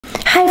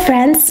Hi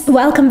friends,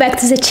 welcome back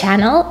to the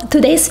channel.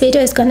 Today's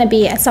video is gonna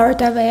be a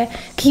sort of a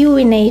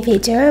Q&A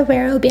video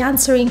where I'll be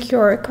answering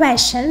your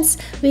questions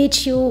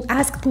which you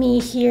asked me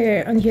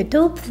here on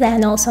YouTube,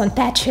 then also on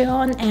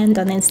Patreon and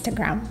on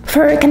Instagram.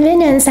 For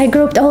convenience, I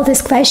grouped all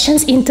these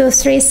questions into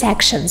three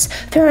sections.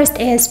 First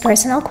is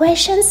personal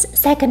questions,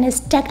 second is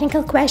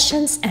technical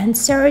questions, and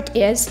third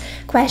is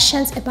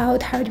questions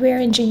about hardware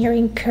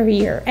engineering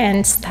career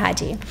and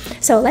study.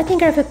 So let me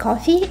grab a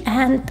coffee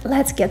and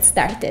let's get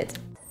started.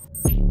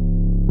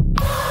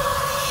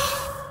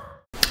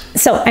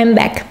 So I'm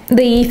back.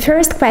 The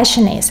first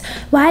question is,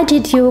 why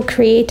did you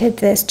create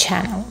this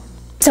channel?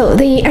 So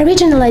the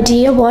original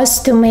idea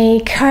was to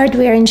make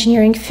hardware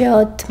engineering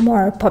field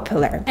more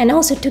popular and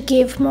also to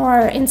give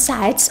more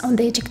insights on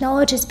the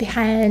technologies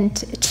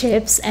behind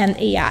chips and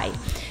AI.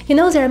 You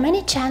know, there are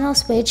many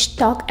channels which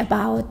talk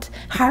about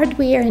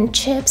hardware and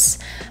chips,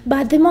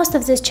 but most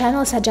of these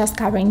channels are just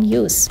covering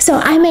news. So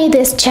I made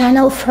this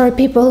channel for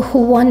people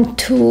who want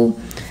to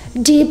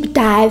deep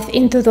dive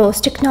into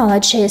those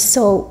technologies,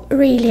 so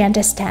really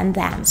understand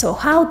them. So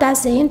how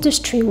does the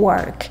industry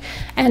work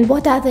and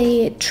what are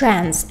the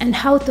trends and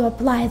how to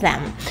apply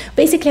them?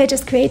 Basically, I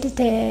just created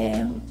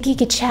a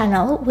geeky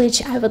channel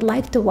which I would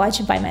like to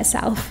watch by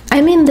myself.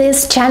 I mean,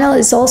 this channel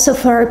is also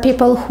for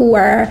people who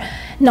are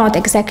not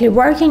exactly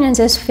working in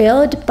this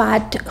field,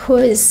 but who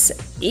is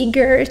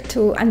eager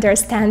to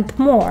understand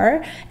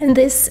more in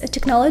these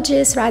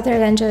technologies rather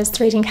than just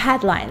reading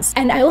headlines.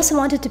 And I also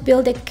wanted to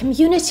build a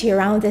community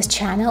around this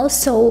channel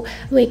so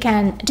we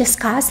can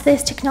discuss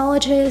these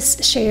technologies,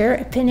 share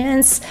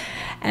opinions,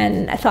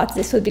 and I thought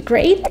this would be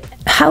great.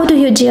 How do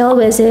you deal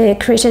with the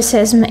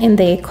criticism in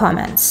the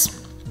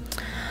comments?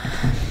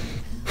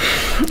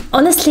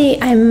 Honestly,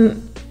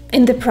 I'm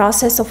in the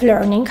process of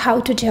learning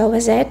how to deal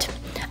with it.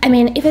 I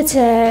mean, if it's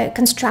a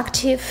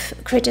constructive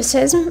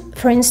criticism,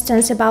 for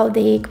instance, about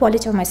the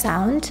quality of my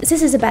sound,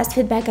 this is the best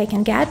feedback I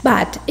can get.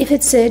 But if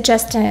it's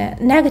just a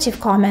negative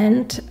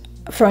comment,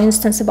 for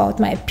instance, about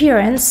my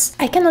appearance,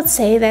 I cannot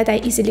say that I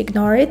easily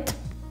ignore it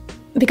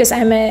because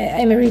I'm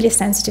a really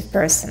sensitive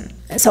person.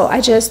 So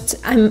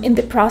I'm in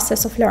the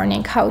process of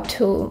learning how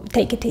to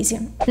take it easy.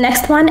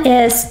 Next one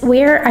is,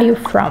 where are you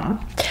from?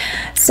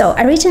 So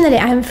originally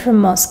I'm from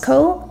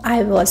Moscow.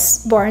 I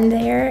was born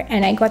there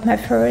and I got my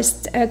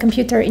first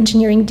computer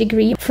engineering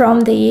degree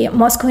from the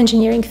Moscow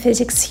Engineering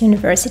Physics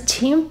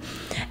University.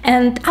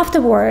 And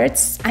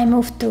afterwards I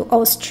moved to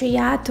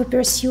Austria to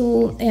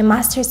pursue a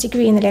master's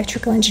degree in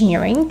electrical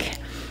engineering.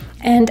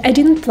 And I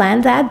didn't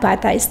plan that,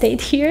 but I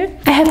stayed here.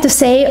 I have to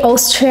say,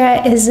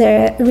 Austria is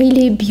a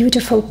really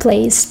beautiful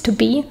place to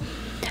be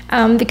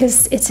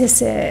because it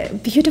is a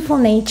beautiful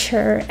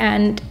nature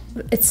and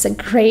it's a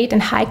great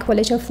and high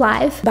quality of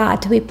life,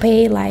 but we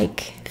pay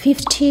like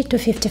 50 to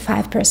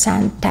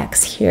 55%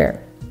 tax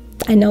here.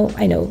 I know,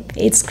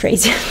 it's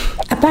crazy.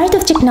 Apart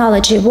of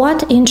technology,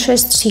 what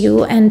interests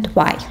you and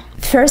why?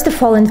 First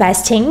of all,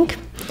 investing.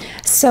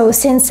 So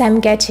since I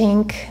got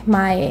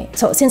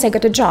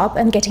a job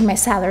and getting my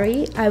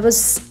salary, I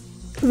was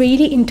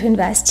really into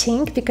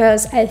investing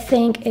because I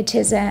think it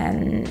is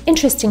an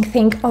interesting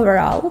thing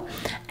overall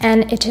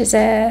and it is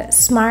a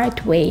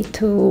smart way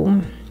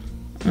to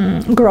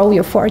grow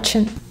your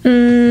fortune.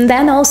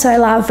 Then also I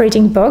love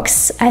reading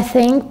books. I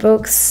think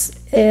books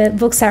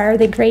are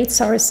the great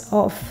source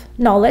of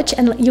knowledge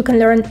and you can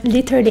learn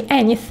literally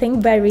anything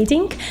by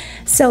reading.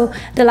 So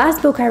the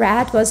last book I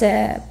read was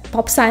a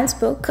pop science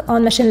book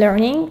on machine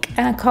learning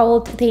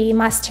called The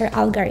Master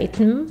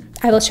Algorithm.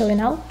 I will show you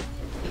now.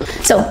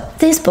 So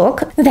this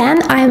book.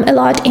 Then I'm a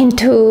lot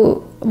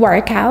into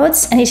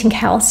workouts and eating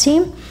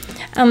healthy.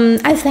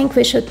 I think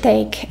we should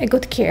take a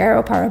good care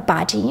of our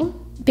body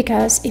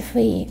because if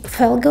we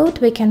feel good,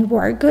 we can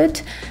work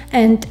good.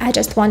 And I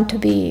just want to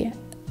be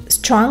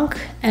strong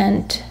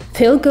and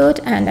feel good,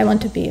 and I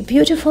want to be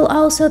beautiful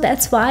also.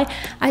 That's why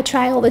I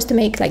try always to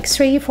make like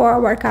 3-4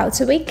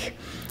 workouts a week,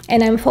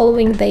 and I'm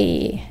following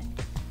the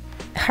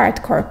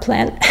hardcore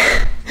plan.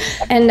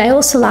 And I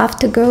also love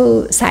to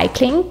go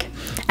cycling.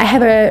 I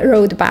have a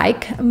road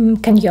bike,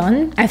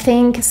 Canyon. I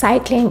think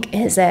cycling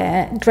is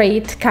a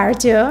great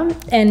cardio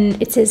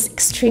and it is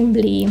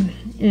extremely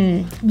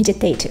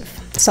meditative.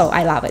 So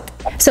I love it.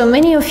 So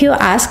many of you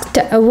asked,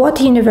 what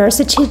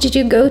university did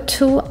you go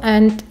to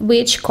and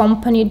which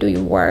company do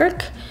you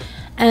work?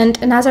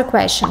 And another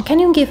question, can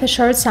you give a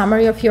short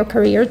summary of your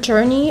career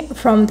journey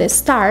from the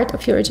start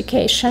of your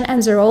education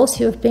and the roles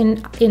you've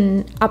been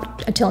in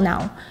up until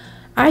now?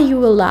 Are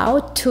you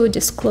allowed to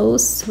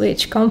disclose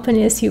which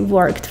companies you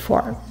worked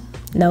for?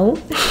 No.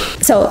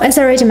 So as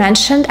I already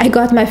mentioned, I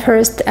got my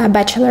first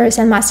bachelor's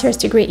and master's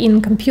degree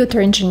in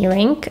computer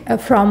engineering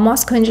from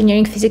Moscow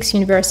Engineering Physics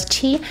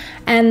University,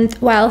 and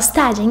while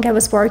studying I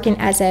was working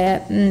as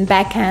a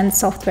back-end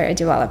software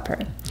developer.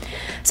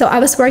 So I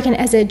was working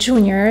as a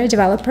junior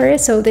developer,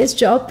 so this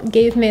job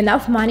gave me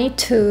enough money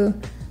to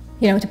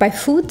buy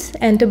food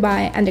and to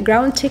buy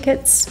underground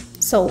tickets,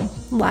 so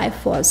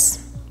life was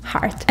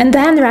hard. And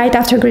then right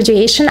after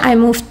graduation, I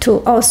moved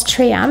to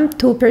Austria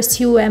to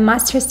pursue a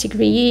master's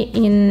degree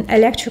in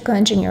electrical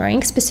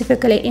engineering,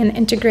 specifically in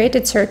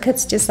integrated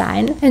circuits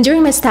design. And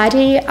during my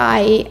study,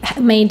 I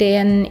made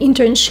an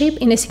internship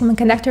in a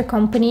semiconductor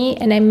company,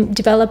 and I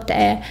developed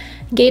a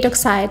gate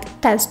oxide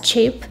test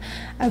chip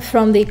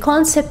from the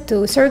concept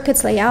to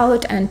circuits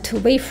layout and to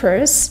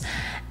wafers.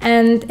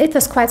 And it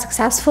was quite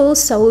successful,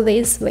 so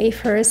these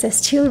wafers are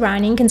still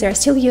running and they're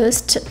still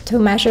used to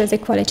measure the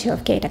quality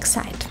of gate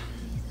oxide.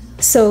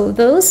 So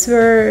those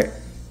were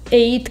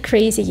 8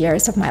 crazy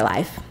years of my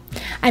life.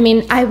 I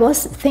mean, I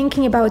was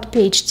thinking about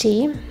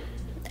PhD,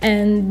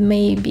 and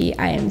maybe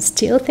I am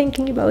still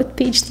thinking about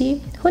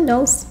PhD. Who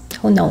knows?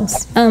 Who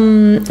knows?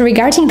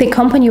 Regarding the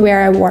company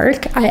where I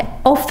work, I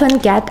often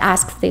get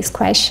asked this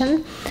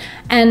question,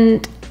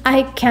 and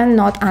I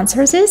cannot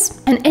answer this.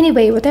 And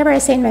anyway, whatever I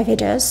say in my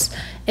videos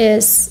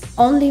is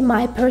only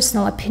my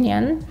personal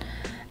opinion,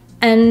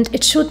 and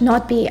it should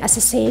not be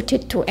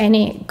associated to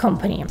any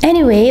company.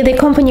 Anyway, the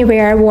company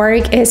where I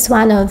work is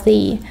one of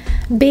the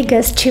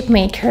biggest chip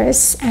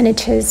makers, and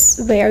it is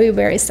very,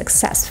 very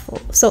successful,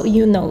 so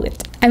you know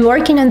it. I'm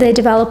working on the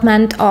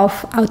development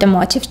of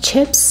automotive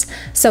chips,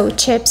 so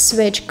chips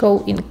which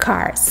go in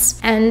cars,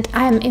 and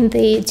I'm in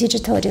the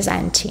digital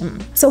design team.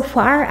 So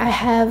far I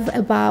have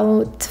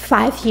about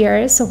 5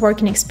 years of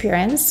working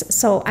experience,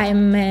 so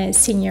I'm a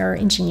senior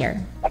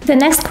engineer. The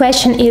next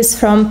question is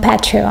from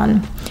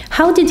Patreon.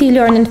 How did you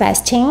learn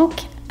investing?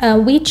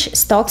 Which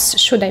stocks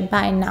should I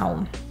buy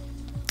now?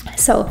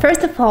 So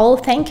first of all,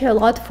 thank you a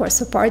lot for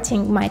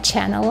supporting my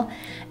channel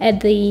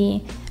at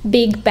the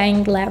Big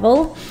Bang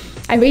level.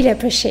 I really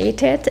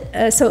appreciate it.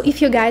 So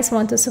if you guys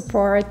want to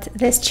support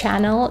this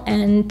channel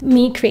and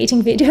me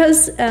creating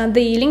videos,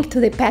 the link to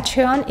the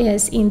Patreon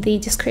is in the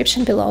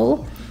description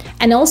below.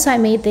 And also I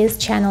made this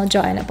channel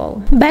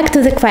joinable. Back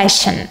to the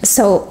question.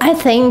 So I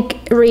think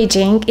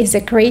reading is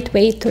a great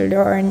way to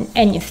learn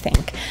anything.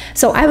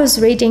 So I was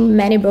reading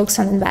many books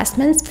on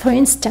investments. For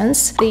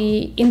instance,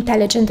 The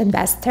Intelligent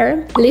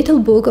Investor, Little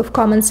Book of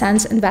Common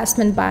Sense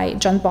Investment by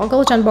John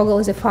Bogle. John Bogle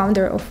is the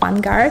founder of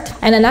Vanguard.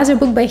 And another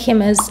book by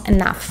him is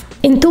Enough.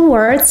 In 2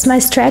 words, my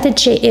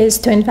strategy is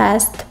to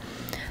invest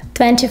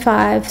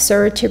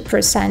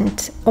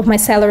 25–30% of my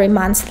salary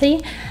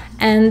monthly.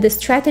 And the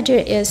strategy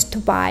is to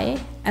buy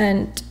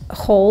and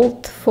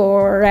hold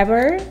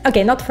forever.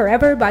 Okay, not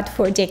forever, but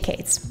for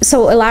decades.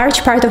 So a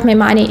large part of my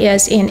money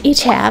is in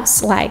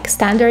ETFs, like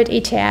standard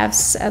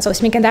ETFs, so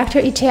semiconductor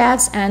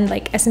ETFs, and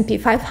like S&P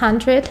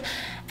 500.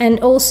 And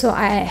also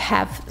I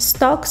have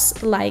stocks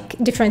like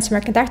different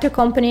semiconductor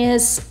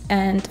companies,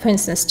 and for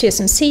instance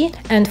TSMC,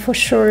 and for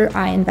sure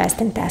I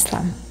invest in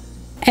Tesla.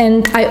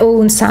 And I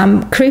own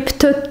some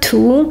crypto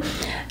too.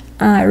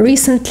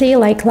 Recently,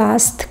 like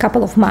last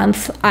couple of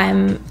months,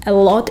 I'm a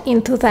lot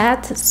into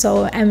that,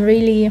 so I'm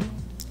really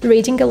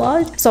reading a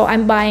lot. So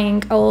I'm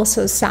buying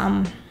also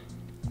some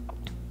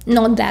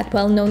not that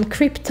well-known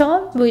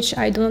crypto, which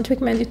I do not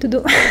recommend you to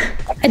do.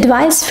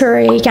 Advice for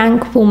a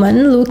young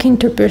woman looking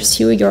to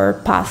pursue your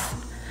path: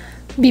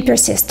 be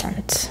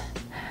persistent.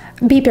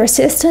 Be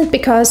persistent,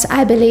 because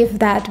I believe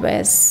that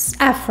with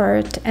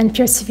effort and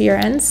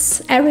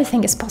perseverance,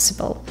 everything is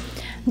possible.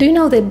 Do you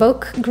know the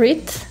book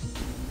Grit?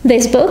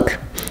 This book,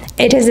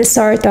 it is a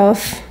sort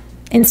of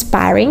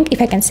inspiring,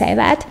 if I can say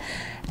that.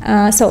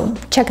 So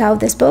check out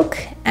this book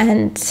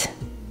and,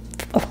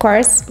 of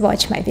course,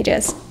 watch my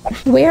videos.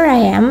 Where I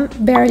am,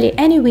 barely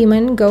any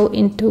women go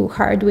into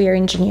hardware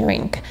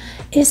engineering.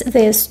 Is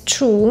this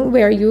true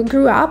where you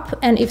grew up?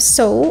 And if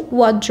so,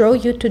 what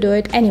drove you to do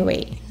it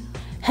anyway?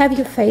 Have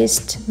you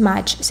faced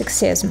much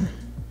sexism?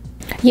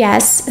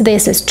 Yes,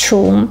 this is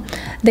true.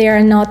 There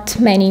are not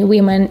many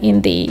women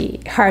in the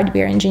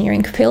hardware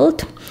engineering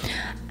field.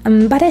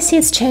 But I see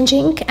it's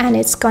changing, and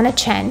it's gonna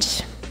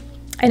change.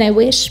 And I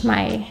wish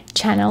my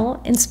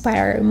channel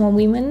inspire more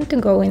women to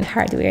go in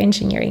hardware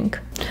engineering.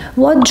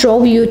 What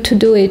drove you to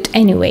do it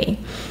anyway?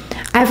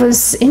 I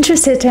was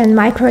interested in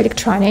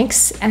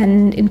microelectronics,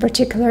 and in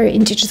particular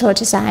in digital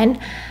design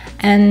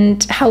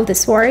and how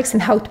this works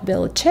and how to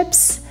build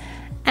chips.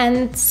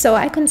 And so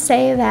I can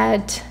say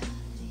that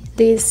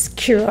this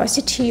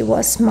curiosity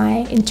was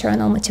my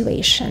internal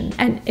motivation,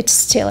 and it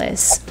still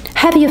is.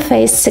 Have you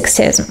faced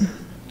sexism?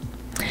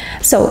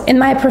 So in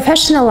my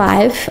professional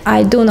life,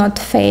 I do not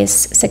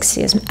face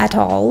sexism at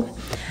all.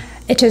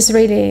 It is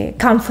really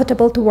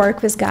comfortable to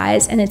work with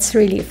guys, and it's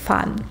really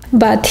fun.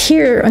 But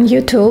here on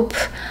YouTube,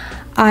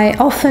 I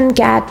often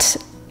get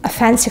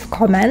offensive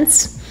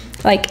comments,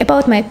 like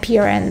about my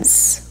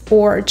appearance,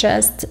 or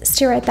just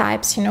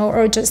stereotypes, you know,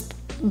 or just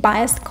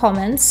biased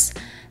comments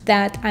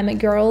that I'm a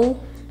girl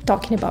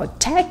talking about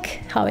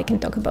tech, how I can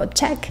talk about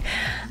tech.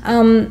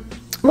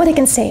 What I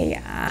can say,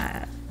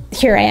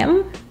 here I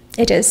am.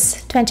 It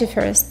is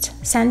 21st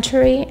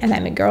century, and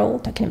I'm a girl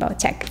talking about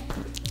tech.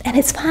 And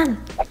it's fun.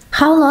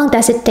 How long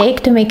does it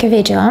take to make a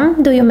video?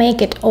 Do you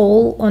make it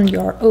all on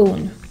your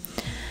own?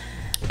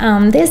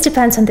 This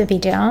depends on the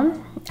video.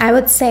 I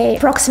would say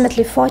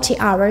approximately 40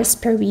 hours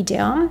per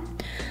video.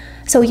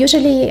 So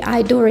usually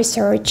I do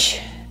research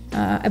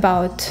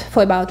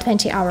for about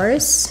 20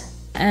 hours,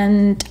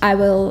 and I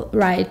will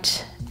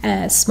write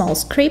a small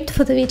script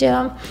for the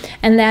video,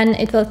 and then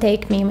it will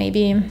take me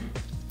maybe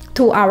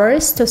 2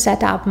 hours to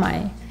set up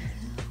my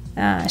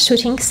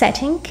shooting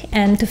setting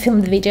and to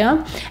film the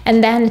video,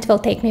 and then it will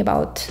take me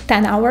about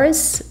 10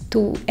 hours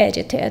to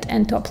edit it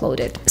and to upload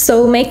it.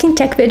 So making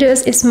tech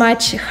videos is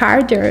much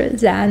harder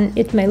than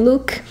it may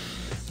look.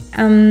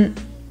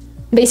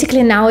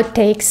 Basically now it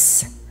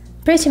takes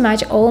pretty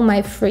much all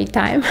my free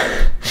time,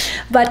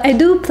 but I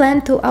do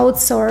plan to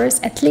outsource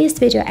at least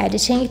video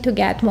editing to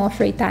get more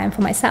free time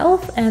for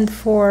myself and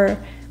for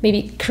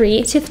maybe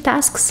creative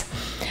tasks,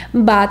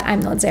 but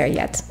I'm not there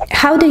yet.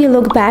 How do you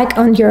look back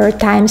on your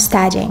time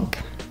studying?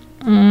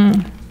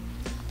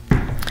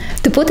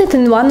 To put it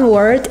in one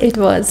word, it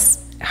was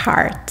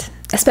hard.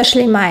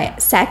 Especially my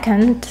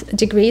second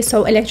degree,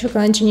 so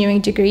electrical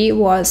engineering degree,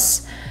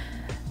 was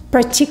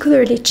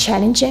particularly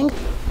challenging.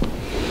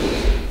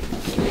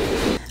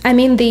 I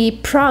mean, the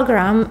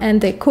program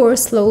and the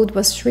course load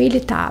was really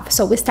tough.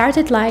 So we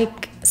started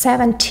like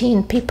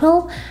 17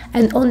 people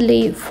and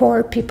only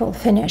 4 people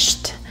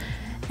finished.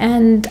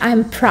 And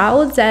I'm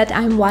proud that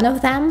I'm one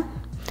of them.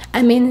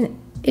 I mean,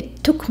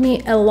 it took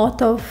me a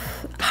lot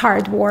of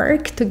hard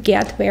work to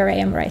get where I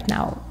am right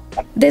now.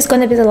 This is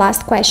going to be the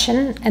last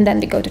question, and then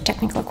we go to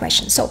technical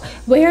questions. So,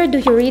 where do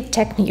you read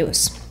tech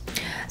news?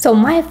 So,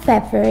 my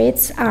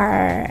favorites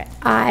are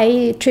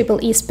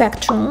IEEE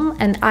Spectrum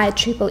and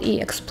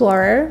IEEE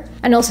Explorer,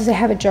 and also they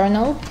have a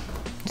journal.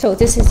 So,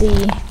 this is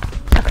the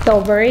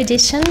October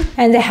edition,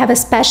 and they have a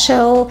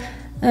special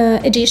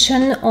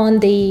edition on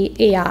the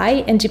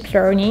AI and deep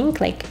learning,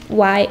 like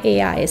why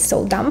AI is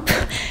so dumb.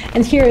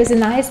 And here is a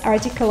nice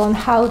article on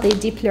how the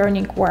deep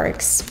learning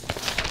works.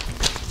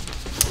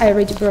 I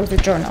already broke the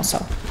journal,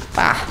 so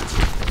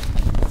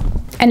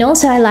And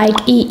also I like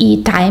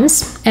EE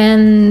Times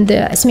and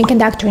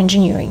semiconductor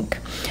engineering.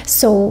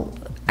 So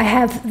I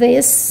have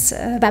these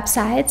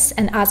websites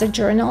and other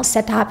journals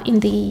set up in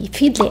the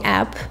Feedly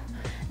app,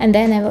 and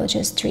then I will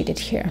just read it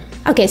here.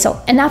 Okay, so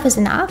enough is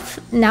enough.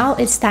 Now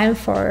it's time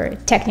for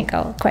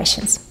technical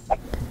questions.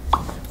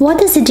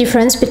 What is the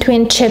difference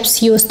between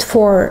chips used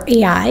for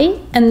AI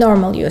and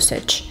normal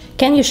usage?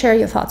 Can you share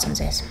your thoughts on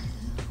this?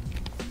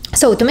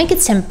 So to make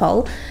it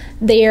simple,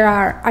 there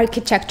are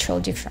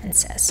architectural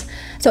differences.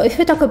 So if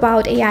we talk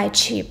about AI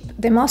chip,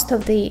 the most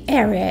of the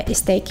area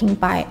is taken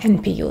by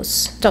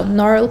NPUs, so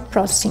neural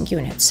processing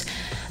units.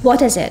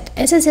 What is it?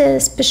 It is a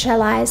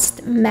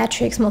specialized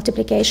matrix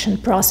multiplication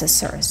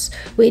processors,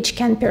 which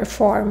can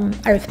perform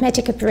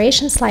arithmetic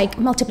operations like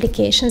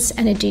multiplications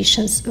and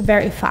additions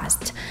very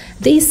fast.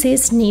 This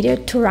is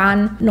needed to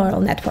run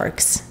neural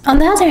networks. On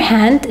the other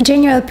hand,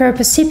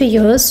 general-purpose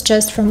CPUs,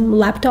 just from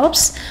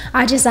laptops,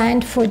 are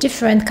designed for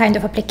different kind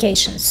of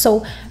applications.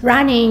 So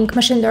running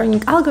machine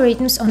learning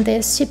algorithms on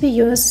these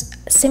CPUs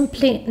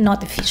simply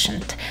not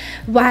efficient.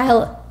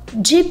 While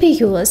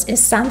GPUs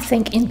is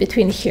something in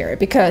between here,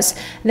 because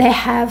they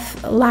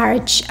have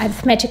large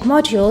arithmetic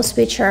modules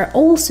which are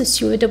also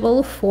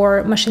suitable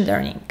for machine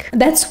learning.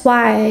 That's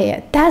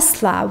why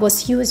Tesla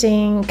was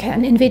using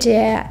an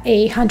NVIDIA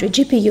A100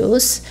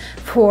 GPUs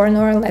for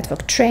neural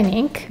network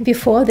training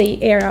before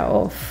the era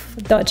of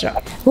DOJO.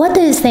 What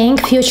do you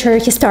think future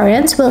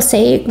historians will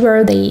say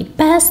were the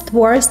best,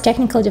 worst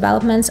technical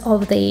developments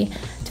of the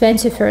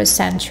 21st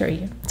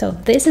century? So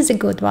this is a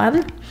good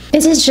one.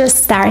 It is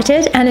just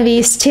started and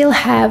we still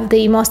have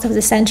the most of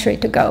the century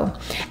to go.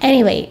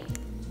 Anyway,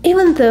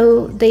 even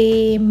though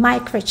the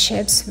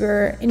microchips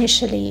were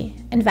initially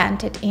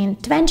invented in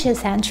 20th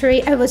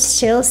century, I would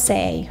still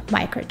say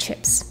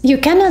microchips. You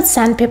cannot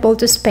send people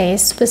to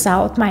space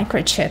without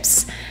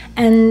microchips.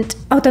 And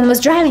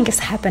autonomous driving is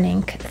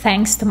happening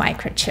thanks to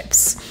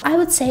microchips. I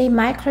would say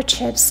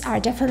microchips are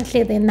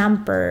definitely the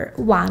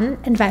 #1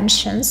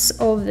 inventions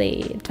of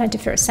the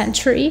 21st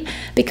century,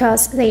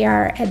 because they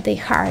are at the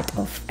heart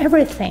of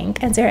everything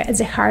and they're at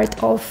the heart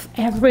of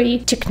every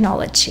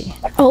technology.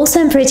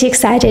 Also, I'm pretty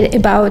excited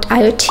about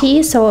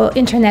IoT, so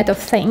Internet of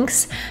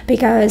Things,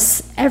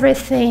 because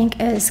everything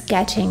is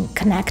getting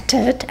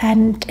connected,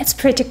 and it's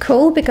pretty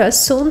cool because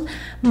soon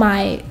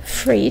my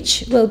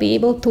fridge will be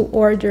able to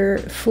order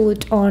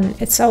food on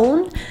its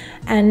own,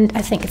 and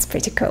I think it's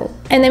pretty cool.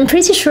 And I'm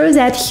pretty sure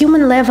that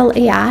human-level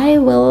AI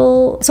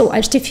so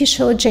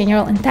artificial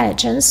general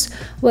intelligence,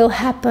 will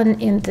happen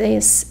in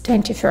this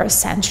 21st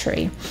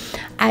century.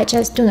 I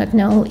just do not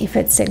know if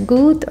it's a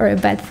good or a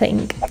bad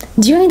thing.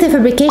 During the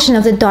fabrication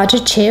of the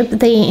DOJO chip,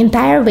 the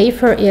entire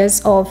wafer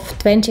is of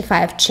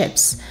 25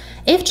 chips.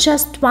 If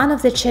just one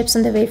of the chips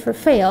on the wafer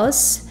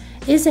fails,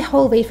 is the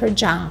whole wafer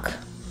junk?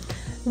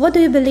 What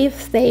do you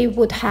believe they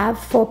would have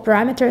for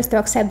parameters to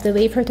accept the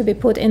wafer to be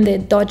put in the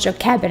DOJO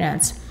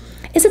cabinets?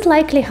 Is it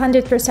likely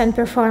 100%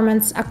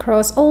 performance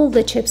across all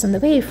the chips on the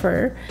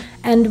wafer?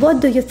 And what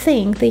do you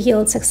think the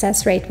yield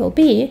success rate will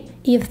be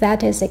if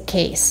that is the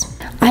case?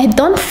 I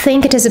don't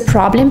think it is a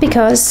problem,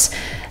 because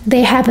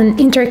They have an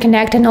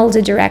interconnect in all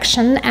the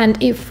direction,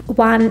 and if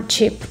one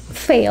chip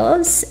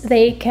fails,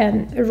 they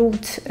can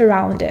route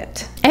around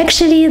it.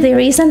 Actually, the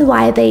reason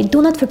why they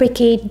do not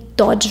fabricate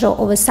DOJO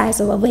of the size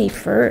of a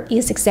wafer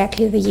is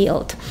exactly the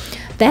yield.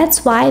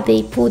 That's why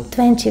they put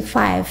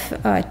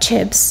 25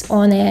 chips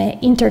on an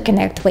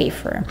interconnect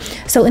wafer.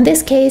 So in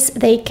this case,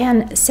 they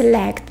can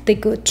select the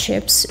good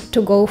chips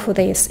to go for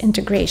this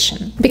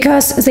integration.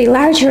 Because the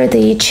larger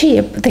the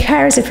chip, the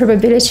higher the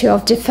probability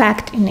of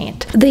defect in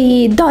it.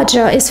 The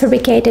DOJO is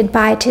fabricated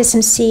by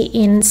TSMC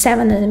in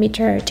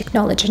 7nm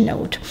technology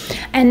node.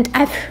 And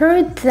I've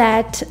heard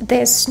that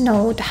this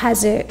node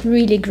has a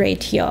really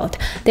great yield.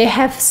 They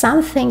have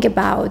something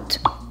about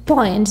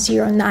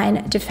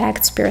 0.09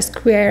 defects per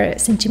square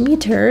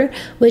centimeter,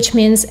 which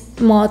means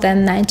more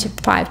than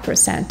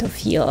 95% of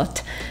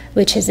yield,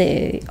 which is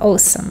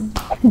awesome.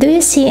 Do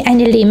you see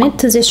any limit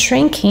to the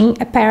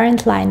shrinking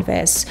apparent line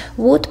width?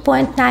 Would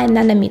 0.9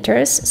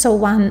 nanometers, so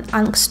 1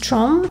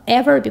 angstrom,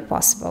 ever be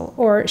possible,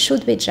 or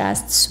should we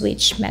just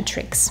switch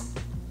metrics?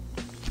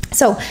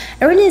 So,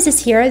 earlier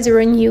this year, there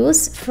were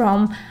news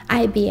from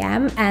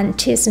IBM and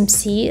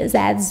TSMC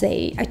that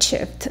they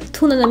achieved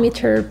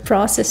 2nm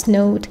process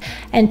node,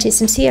 and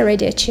TSMC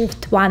already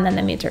achieved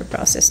 1nm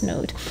process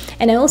node.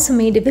 And I also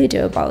made a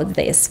video about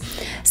this.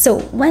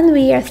 So, when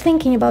we are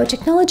thinking about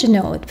technology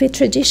node, we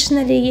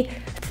traditionally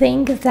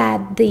think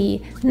that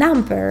the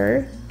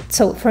number,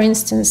 so for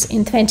instance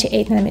in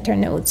 28nm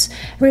nodes,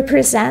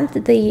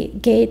 represent the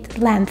gate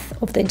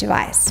length of the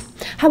device.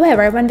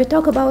 However, when we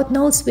talk about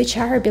nodes which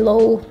are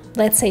below,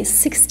 let's say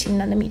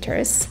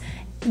 16nm,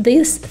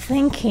 this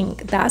thinking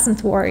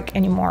doesn't work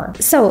anymore.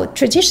 So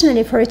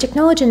traditionally for a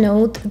technology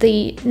node,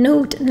 the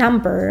node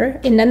number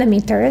in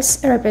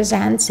nanometers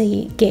represents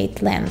the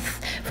gate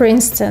length. For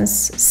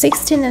instance,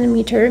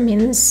 16nm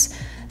means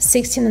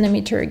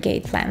 16nm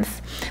gate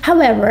length.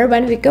 However,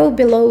 when we go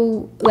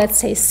below, let's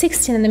say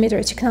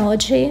 16nm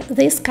technology,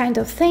 this kind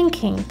of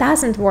thinking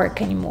doesn't work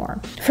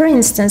anymore. For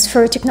instance,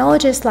 for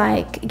technologies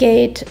like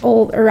gate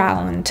all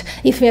around,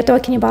 if we are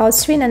talking about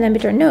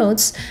 3nm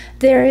nodes,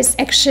 there is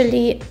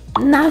actually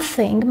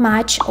nothing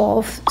much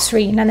of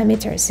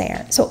 3nm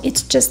there. So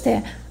it's just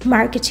a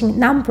marketing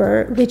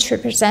number which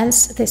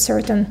represents the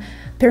certain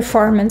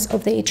performance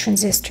of the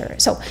transistor.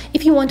 So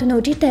if you want to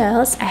know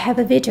details, I have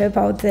a video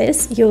about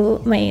this.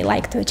 You may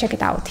like to check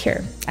it out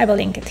here. I will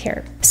link it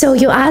here. So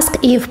you ask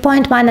if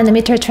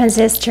 0.1nm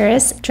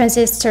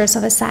transistors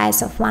of a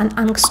size of 1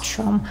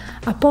 angstrom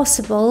are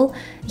possible.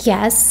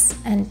 Yes,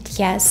 and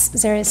yes,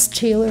 there is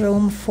still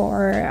room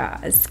for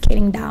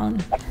scaling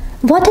down.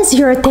 What is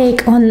your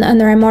take on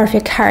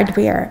neuromorphic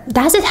hardware?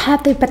 Does it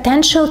have the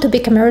potential to be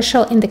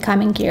commercial in the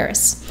coming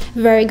years?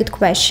 Very good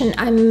question.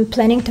 I'm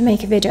planning to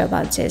make a video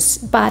about this,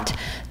 but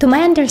to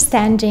my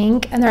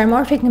understanding,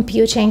 neuromorphic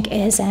computing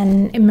is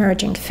an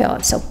emerging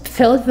field, so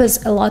field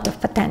with a lot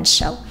of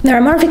potential.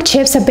 Neuromorphic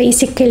chips are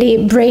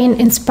basically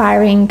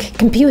brain-inspiring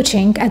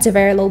computing at a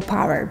very low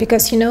power,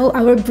 because you know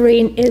our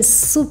brain is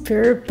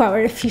super power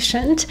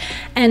efficient,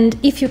 and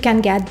if you can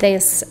get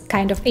this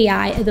kind of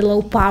AI at a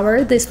low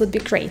power, this would be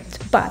great.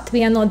 But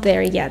we are not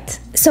there yet.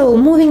 So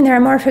moving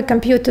neuromorphic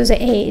compute to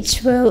the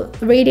edge will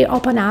really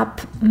open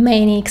up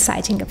many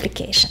exciting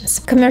applications.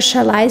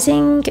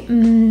 Commercializing,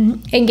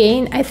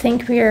 again, I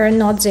think we are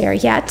not there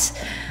yet.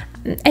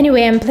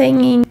 Anyway, I'm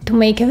planning to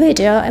make a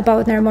video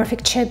about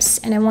neuromorphic chips,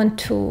 and I want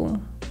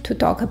to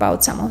talk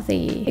about some of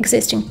the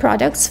existing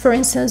products. For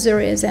instance,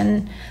 there is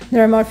a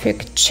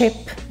neuromorphic chip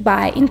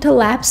by Intel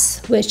Labs,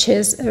 which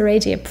is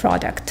already a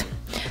product.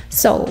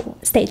 So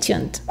stay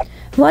tuned.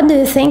 What do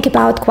you think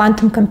about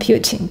quantum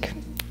computing?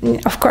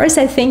 Of course,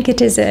 I think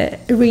it is a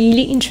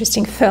really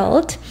interesting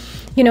field.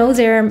 You know,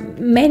 there are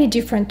many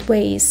different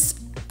ways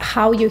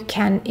how you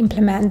can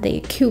implement the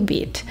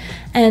qubit.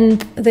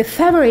 And the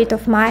favorite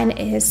of mine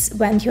is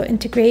when you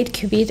integrate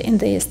qubit in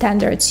the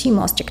standard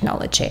CMOS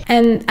technology.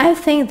 And I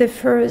think the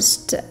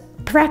first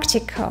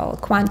practical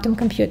quantum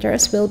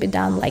computers will be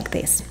done like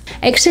this.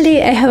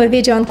 Actually, I have a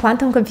video on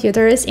quantum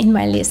computers in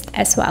my list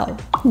as well.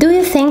 Do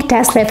you think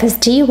Tesla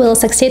FSD will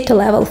succeed to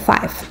level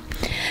 5?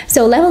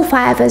 So level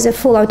 5 is a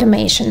full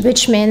automation,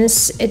 which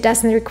means it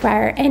doesn't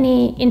require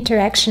any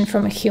interaction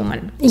from a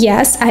human.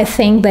 Yes, I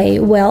think they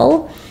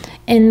will.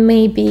 In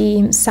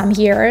maybe some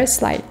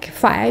years, like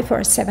 5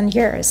 or 7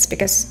 years,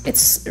 because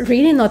it's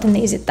really not an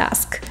easy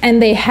task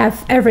and they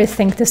have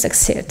everything to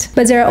succeed.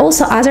 But there are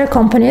also other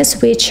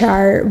companies which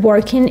are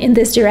working in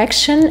this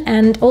direction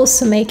and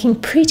also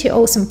making pretty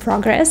awesome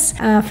progress.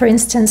 For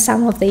instance,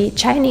 some of the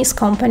Chinese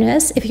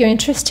companies. If you're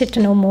interested to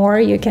know more,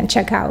 you can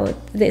check out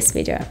this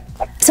video.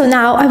 So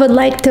now I would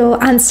like to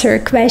answer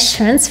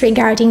questions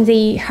regarding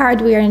the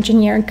hardware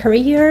engineering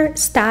career,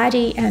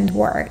 study and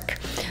work.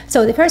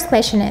 So the first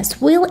question is,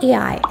 will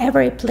AI ever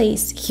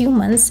replace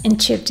humans in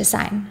chip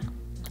design?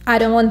 I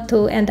don't want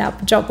to end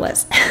up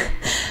jobless.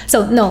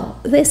 So no,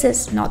 this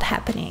is not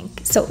happening.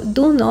 So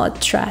do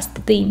not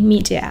trust the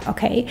media,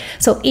 okay?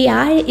 So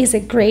AI is a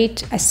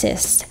great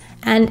assist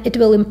and it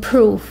will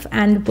improve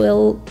and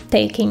will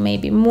taking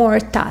maybe more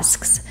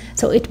tasks.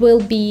 So it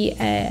will be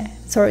a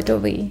sort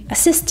of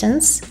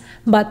assistance,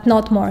 but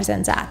not more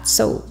than that,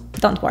 so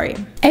don't worry.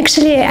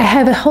 Actually, I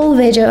have a whole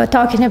video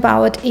talking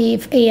about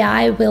if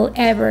AI will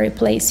ever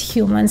replace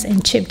humans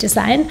in chip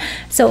design,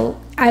 so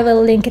I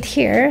will link it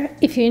here.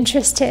 If you're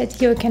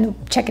interested, you can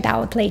check it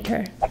out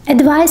later.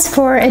 Advice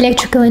for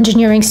electrical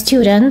engineering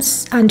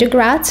students,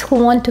 undergrads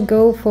who want to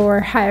go for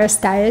higher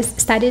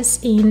studies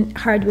in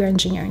hardware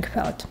engineering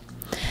field.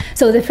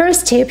 So the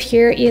first tip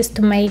here is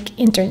to make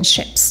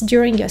internships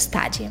during your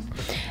study.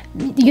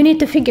 You need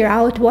to figure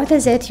out what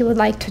is it you would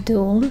like to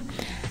do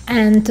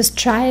and to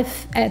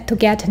strive to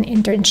get an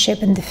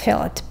internship in the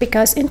field,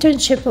 because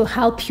internship will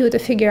help you to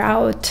figure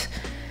out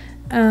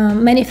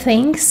many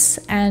things,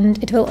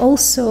 and it will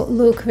also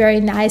look very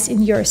nice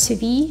in your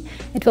CV.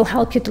 It will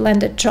help you to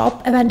land a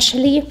job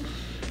eventually.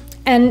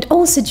 And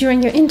also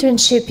during your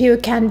internship, you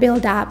can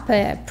build up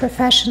a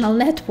professional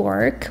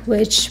network,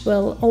 which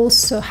will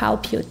also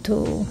help you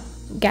to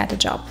get a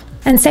job.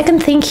 And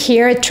second thing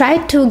here,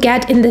 try to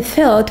get in the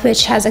field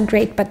which has a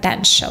great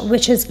potential,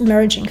 which is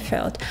emerging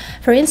field.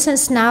 For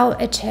instance, now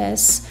it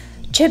is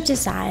chip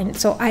design,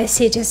 so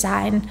IC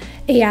design,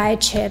 AI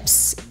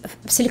chips,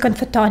 silicon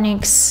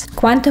photonics,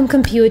 quantum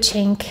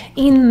computing,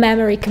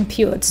 in-memory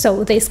compute,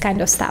 so this kind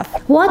of stuff.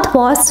 What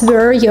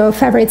were your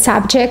favorite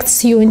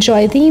subjects you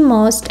enjoyed the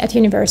most at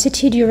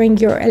university during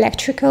your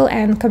electrical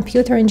and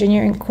computer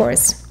engineering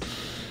course?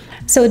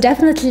 So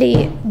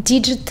definitely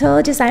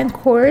digital design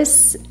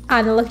course,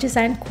 analog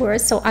design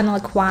course, so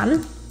analog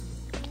 1,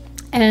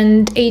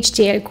 and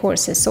HDL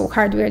courses, so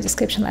hardware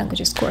description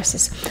languages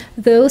courses.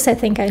 Those I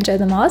think I enjoyed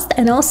the most.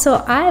 And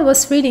also I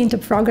was really into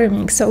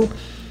programming, so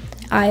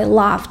I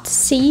loved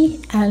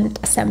C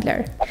and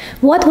assembler.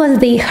 What was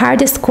the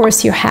hardest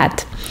course you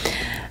had?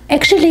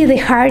 Actually, the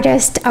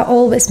hardest are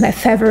always my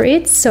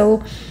favorites,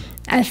 so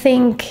I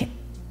think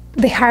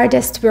the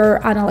hardest were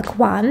analog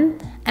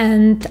 1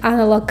 and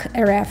analog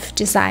RF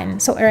design,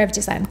 so RF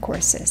design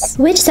courses.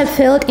 Which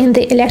subfield in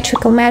the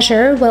electrical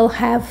measure will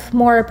have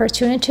more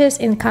opportunities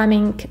in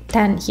coming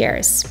 10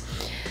 years?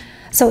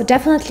 So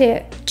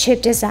definitely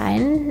chip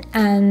design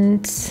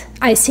and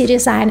IC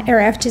design,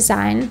 RF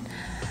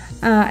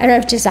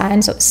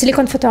design, so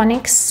silicon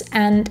photonics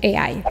and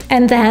AI.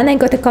 And then I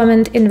got a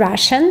comment in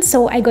Russian,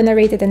 so I'm gonna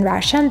read it in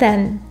Russian,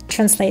 then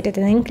translate it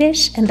in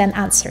English, and then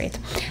answer it.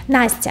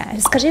 Настя,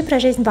 расскажи про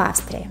жизнь в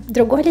Австрии.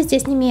 Другой ли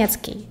здесь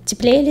немецкий?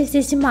 Теплее ли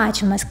здесь зима,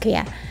 чем в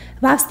Москве?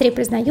 В Австрии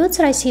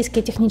признаются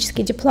российские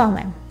технические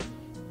дипломы?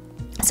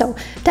 So,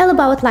 tell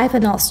about life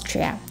in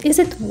Austria. Is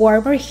it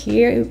warmer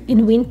here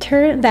in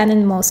winter than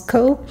in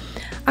Moscow?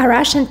 Are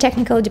Russian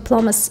technical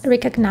diplomas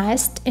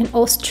recognized in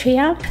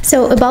Austria?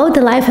 So, about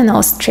the life in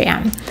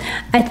Austria,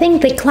 I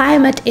think the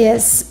climate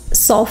is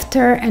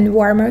softer and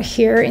warmer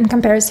here in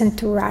comparison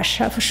to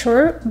Russia for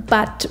sure,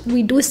 but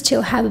we do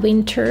still have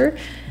winter.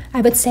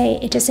 I would say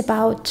it is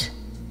about,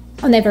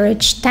 on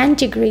average, 10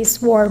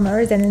 degrees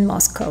warmer than in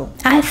Moscow.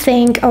 I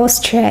think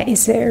Austria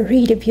is a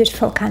really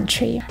beautiful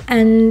country,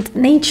 and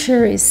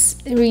nature is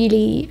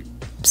really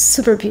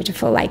super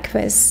beautiful, like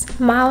with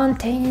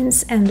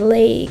mountains and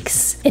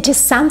lakes. It is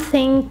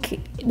something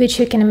which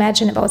you can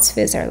imagine about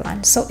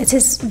Switzerland, so it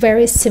is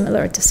very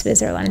similar to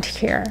Switzerland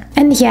here.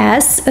 And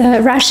yes,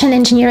 Russian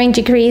engineering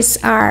degrees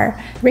are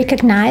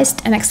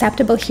recognized and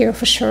acceptable here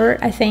for sure.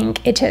 I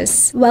think it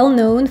is well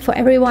known for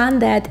everyone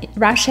that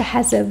Russia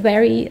has a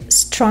very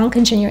strong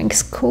engineering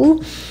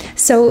school.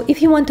 So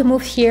if you want to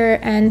move here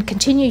and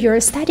continue your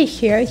study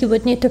here, you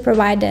would need to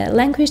provide a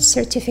language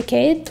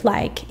certificate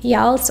like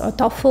IELTS or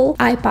TOEFL.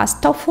 I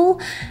passed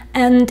TOEFL.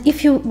 And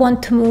if you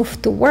want to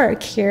move to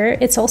work here,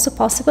 it's also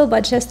possible,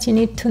 but just you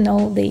need to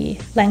know the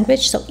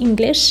language, so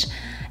English.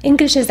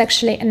 English is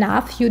actually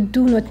enough. You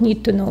do not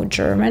need to know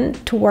German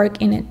to work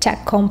in a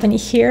tech company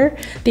here,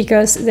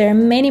 because there are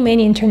many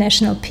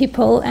international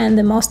people and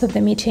most of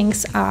the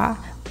meetings are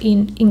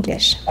in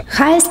English.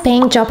 Highest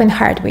paying job in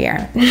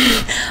hardware.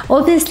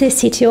 Obviously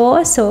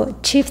CTO, so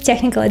Chief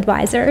Technical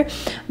Advisor,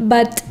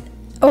 but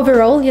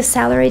overall your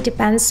salary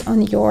depends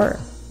on your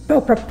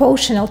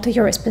proportional to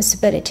your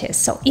responsibilities.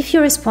 So if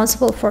you're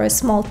responsible for a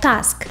small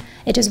task,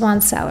 it is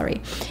one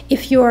salary.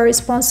 If you are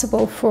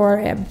responsible for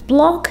a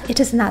block, it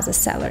is another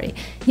salary.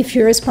 If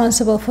you're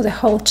responsible for the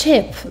whole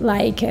chip,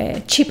 like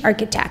a chip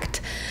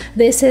architect,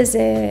 this is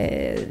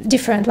a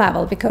different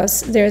level,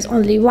 because there's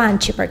only one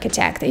chip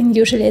architect, and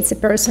usually it's a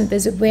person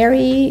with a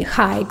very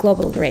high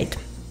global grade.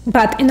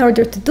 But in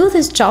order to do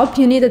this job,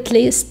 you need at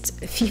least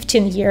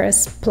 15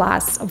 years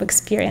plus of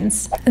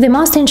experience. The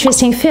most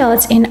interesting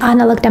fields in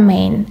analog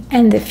domain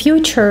and the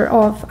future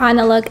of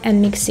analog and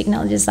mixed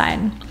signal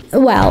design.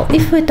 Well,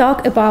 if we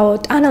talk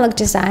about analog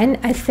design,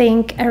 I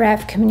think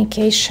RF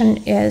communication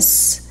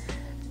is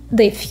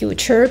the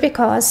future,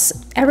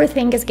 because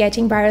everything is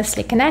getting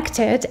wirelessly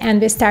connected and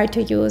we start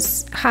to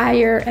use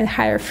higher and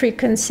higher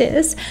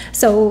frequencies,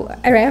 so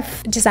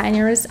RF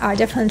designers are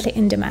definitely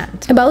in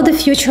demand. About the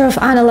future of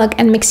analog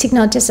and mixed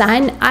signal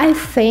design, I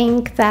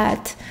think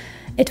that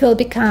it will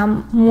become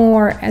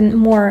more and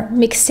more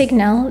mixed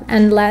signal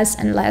and less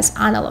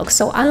analog.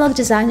 So analog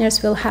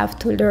designers will have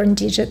to learn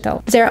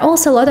digital. There are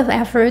also a lot of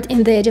effort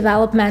in the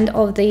development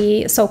of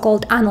the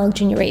so-called analog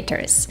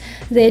generators.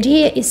 The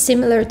idea is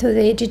similar to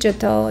the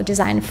digital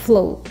design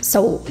flow.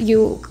 So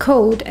you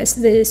code as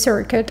the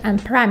circuit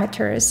and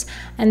parameters,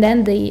 and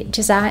then the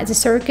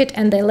circuit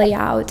and the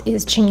layout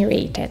is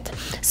generated.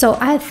 So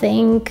I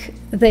think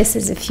this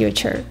is the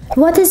future.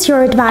 What is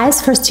your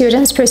advice for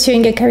students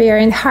pursuing a career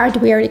in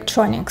hardware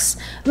electronics?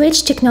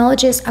 Which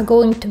technologies are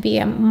going to be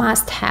a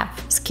must-have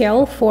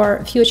skill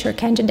for future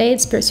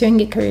candidates pursuing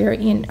a career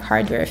in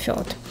hardware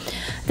field?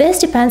 This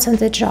depends on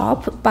the job,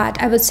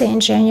 but I would say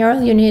in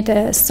general you need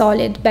a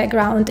solid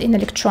background in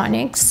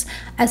electronics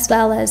as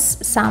well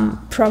as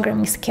some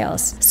programming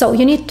skills. So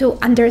you need to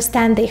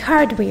understand the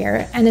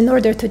hardware, and in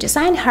order to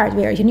design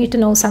hardware you need to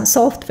know some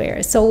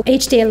software. So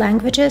HDL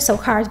languages, so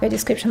hardware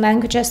description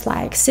languages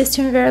like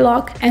System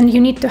Verilog, and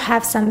you need to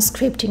have some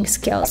scripting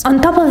skills.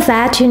 On top of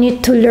that, you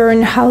need to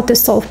learn how to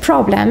solve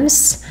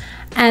problems.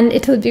 And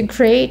it would be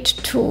great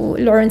to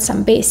learn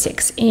some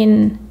basics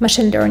in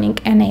machine learning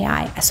and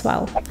AI as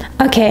well.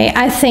 Okay,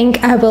 I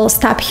think I will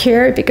stop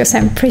here because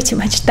I'm pretty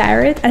much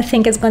tired. I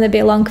think it's going to be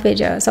a long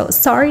video, so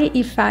sorry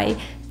if I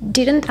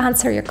didn't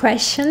answer your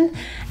question,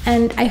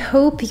 and I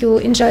hope you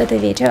enjoyed the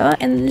video.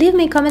 And leave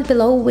me a comment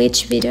below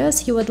which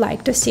videos you would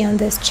like to see on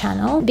this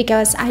channel,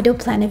 because I do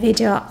plan a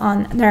video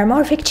on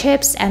neuromorphic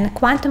chips and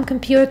quantum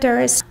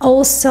computers.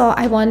 Also,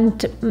 I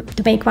want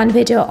to make one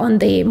video on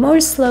the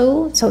Moore's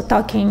law, so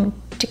talking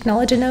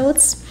technology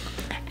nodes.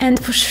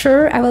 And for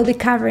sure I will be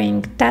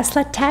covering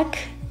Tesla tech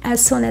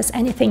as soon as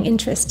anything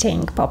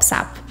interesting pops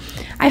up.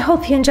 I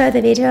hope you enjoyed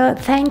the video.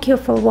 Thank you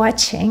for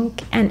watching,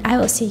 and I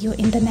will see you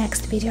in the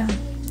next video.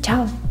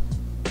 Ciao!